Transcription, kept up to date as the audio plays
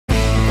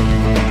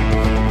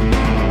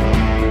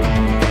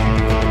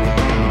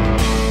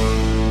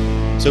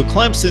So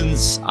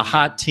Clemson's a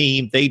hot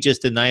team. They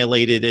just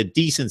annihilated a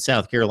decent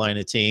South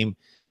Carolina team.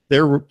 They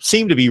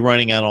seem to be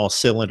running on all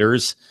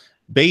cylinders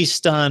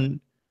based on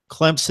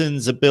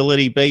Clemson's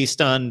ability,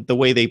 based on the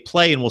way they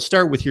play. And we'll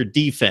start with your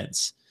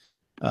defense.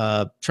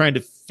 Trying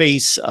to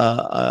face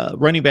a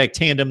running back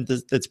tandem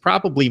that's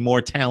probably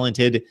more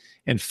talented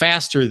and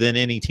faster than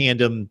any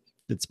tandem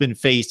that's been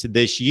faced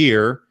this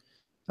year.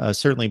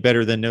 Certainly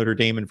better than Notre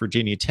Dame and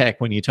Virginia Tech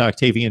when you talk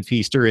Tavian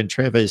Feaster and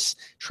Travis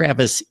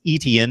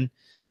Etienne.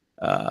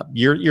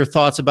 Your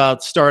thoughts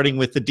about starting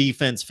with the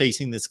defense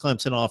facing this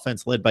Clemson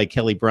offense led by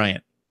Kelly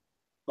Bryant?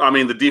 I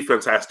mean, the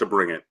defense has to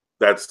bring it.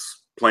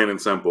 That's plain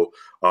and simple.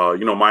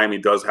 Miami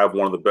does have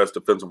one of the best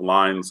defensive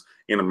lines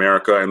in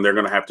America, and they're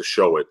going to have to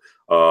show it.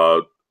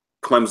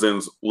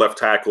 Clemson's left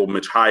tackle,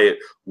 Mitch Hyatt,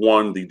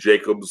 won the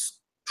Jacobs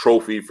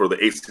Trophy for the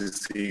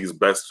ACC's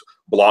best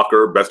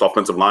blocker, best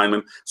offensive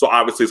lineman. So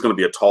obviously it's going to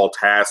be a tall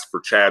task for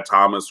Chad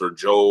Thomas or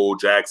Joe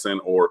Jackson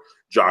or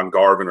John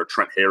Garvin or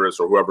Trent Harris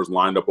or whoever's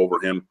lined up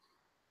over him.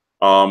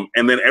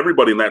 And then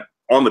everybody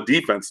on the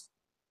defense,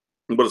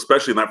 but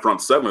especially in that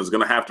front seven, is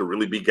going to have to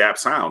really be gap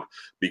sound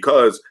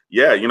because,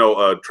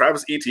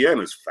 Travis Etienne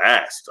is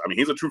fast. I mean,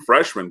 he's a true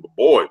freshman, but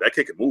boy, that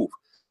kid can move.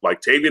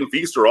 Like Tavian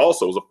Feaster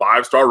also is a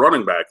 5-star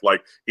running back.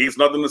 Like he's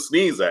nothing to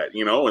sneeze at,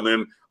 And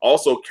then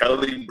also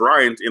Kelly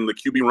Bryant in the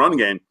QB run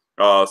game,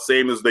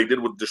 same as they did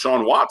with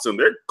Deshaun Watson.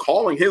 They're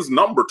calling his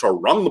number to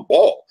run the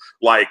ball.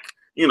 Like,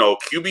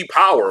 QB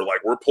power,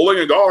 like we're pulling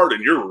a guard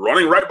and you're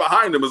running right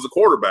behind him as a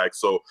quarterback.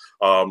 So,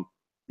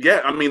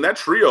 that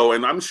trio,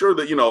 and I'm sure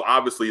that,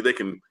 obviously they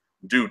can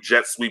do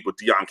jet sweep with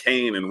Deion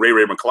Kane, and Ray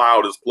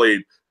McLeod has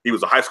played. He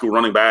was a high school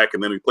running back,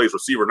 and then he plays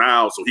receiver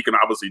now, so he can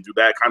obviously do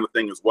that kind of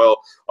thing as well.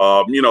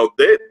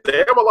 They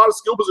have a lot of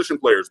skill position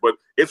players, but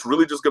it's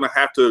really just going to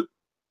have to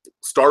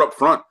start up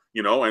front,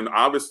 and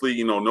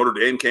obviously, Notre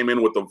Dame came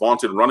in with the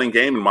vaunted running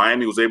game, and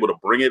Miami was able to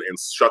bring it and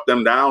shut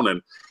them down.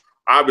 And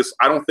obviously,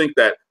 I don't think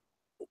that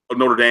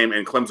Notre Dame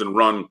and Clemson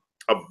run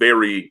a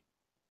very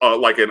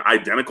like an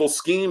identical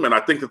scheme, and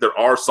I think that there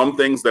are some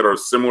things that are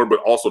similar but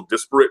also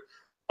disparate,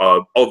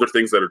 other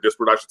things that are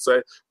disparate, I should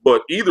say.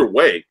 But either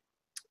way,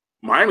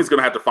 Miami's going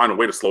to have to find a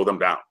way to slow them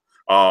down.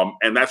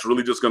 And that's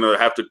really just going to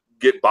have to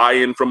get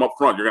buy-in from up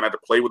front. You're going to have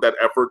to play with that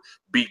effort,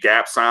 be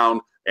gap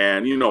sound,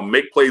 and,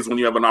 make plays when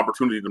you have an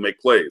opportunity to make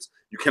plays.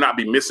 You cannot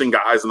be missing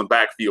guys in the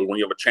backfield when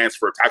you have a chance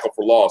for a tackle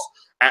for loss,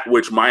 at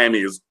which Miami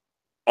is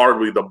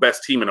arguably the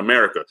best team in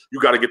America. You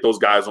got to get those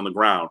guys on the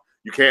ground.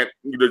 You can't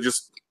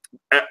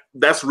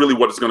that's really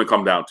what it's going to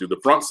come down to. The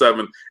front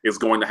seven is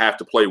going to have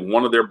to play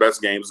one of their best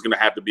games. It's going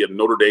to have to be a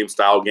Notre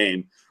Dame-style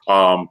game.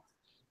 I'm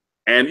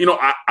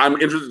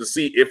interested to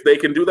see if they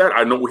can do that.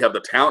 I know we have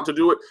the talent to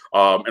do it.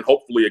 And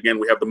hopefully, again,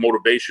 we have the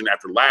motivation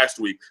after last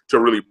week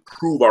to really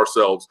prove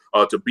ourselves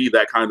to be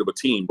that kind of a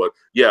team. But,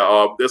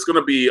 there's going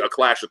to be a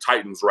clash of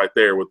titans right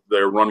there with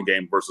their run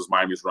game versus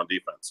Miami's run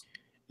defense.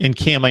 And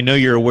Cam, I know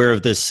you're aware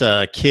of this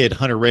kid,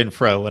 Hunter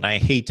Renfrow, and I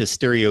hate to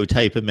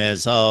stereotype him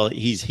as,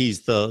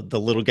 he's the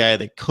little guy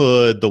that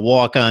the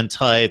walk-on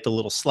type, the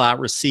little slot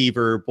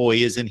receiver. Boy,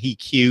 isn't he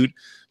cute.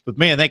 But,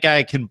 man, that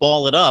guy can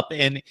ball it up.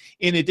 And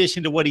in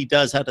addition to what he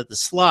does out of the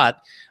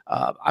slot,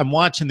 I'm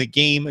watching the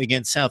game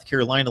against South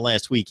Carolina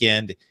last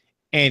weekend,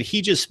 and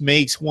he just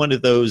makes one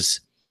of those,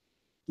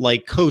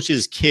 like,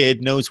 coach's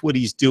kid, knows what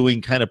he's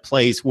doing kind of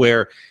plays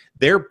where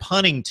they're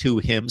punting to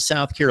him,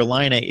 South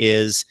Carolina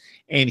is,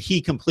 and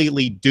he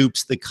completely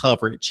dupes the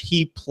coverage.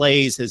 He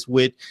plays as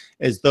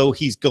though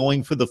he's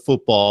going for the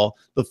football.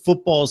 The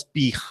football's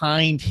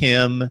behind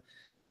him,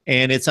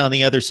 and it's on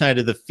the other side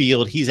of the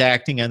field. He's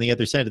acting on the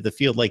other side of the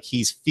field like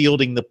he's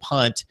fielding the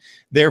punt.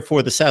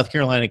 Therefore, the South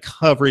Carolina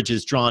coverage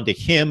is drawn to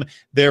him.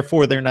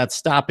 Therefore, they're not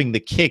stopping the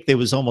kick that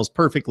was almost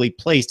perfectly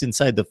placed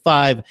inside the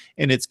 5,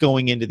 and it's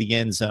going into the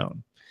end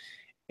zone.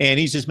 And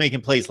he's just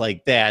making plays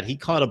like that. He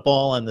caught a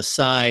ball on the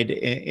side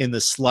in the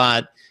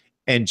slot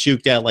and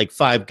juked out like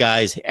 5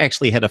 guys. He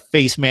actually had a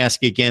face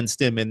mask against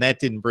him, and that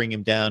didn't bring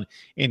him down.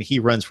 And he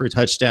runs for a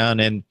touchdown,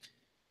 and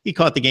he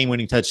caught the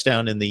game-winning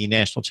touchdown in the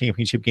national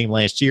championship game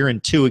last year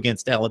and 2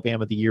 against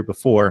Alabama the year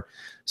before.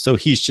 So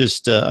he's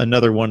just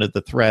another one of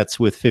the threats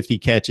with 50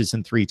 catches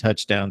and 3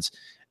 touchdowns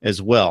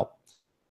as well.